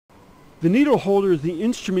The needle holder is the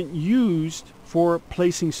instrument used for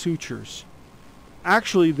placing sutures.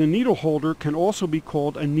 Actually, the needle holder can also be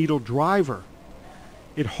called a needle driver.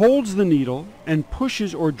 It holds the needle and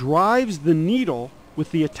pushes or drives the needle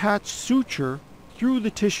with the attached suture through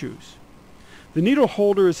the tissues. The needle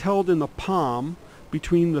holder is held in the palm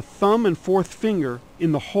between the thumb and fourth finger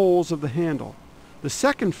in the holes of the handle. The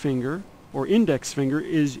second finger, or index finger,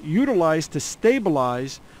 is utilized to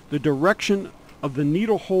stabilize the direction of the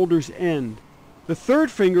needle holder's end. The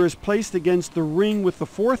third finger is placed against the ring with the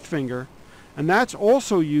fourth finger, and that's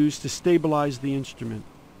also used to stabilize the instrument.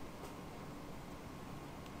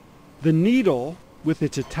 The needle, with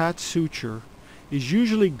its attached suture, is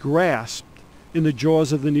usually grasped in the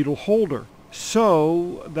jaws of the needle holder,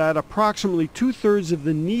 so that approximately 2/3 of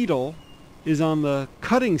the needle is on the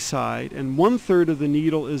cutting side and 1/3 of the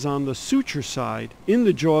needle is on the suture side in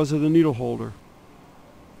the jaws of the needle holder.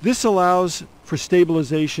 This allows for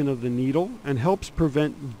stabilization of the needle and helps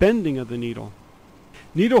prevent bending of the needle.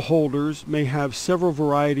 Needle holders may have several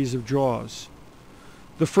varieties of jaws.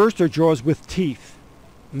 The first are jaws with teeth.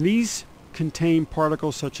 These contain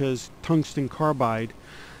particles such as tungsten carbide,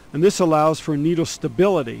 and this allows for needle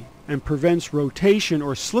stability and prevents rotation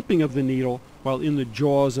or slipping of the needle while in the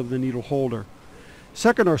jaws of the needle holder.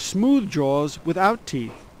 Second are smooth jaws without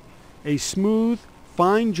teeth. A smooth,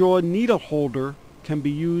 fine-jawed needle holder can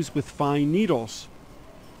be used with fine needles.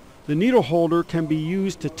 The needle holder can be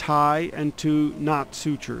used to tie and to knot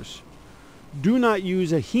sutures. Do not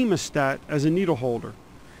use a hemostat as a needle holder.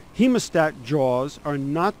 Hemostat jaws are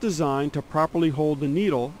not designed to properly hold the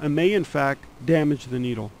needle and may in fact damage the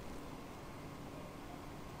needle.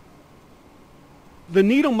 The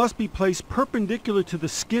needle must be placed perpendicular to the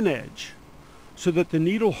skin edge so that the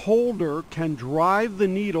needle holder can drive the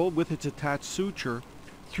needle with its attached suture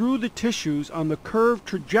through the tissues on the curved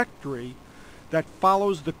trajectory that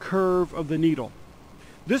follows the curve of the needle.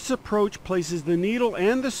 This approach places the needle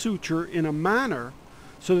and the suture in a manner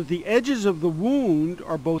so that the edges of the wound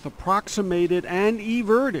are both approximated and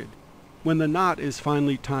everted when the knot is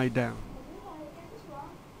finally tied down.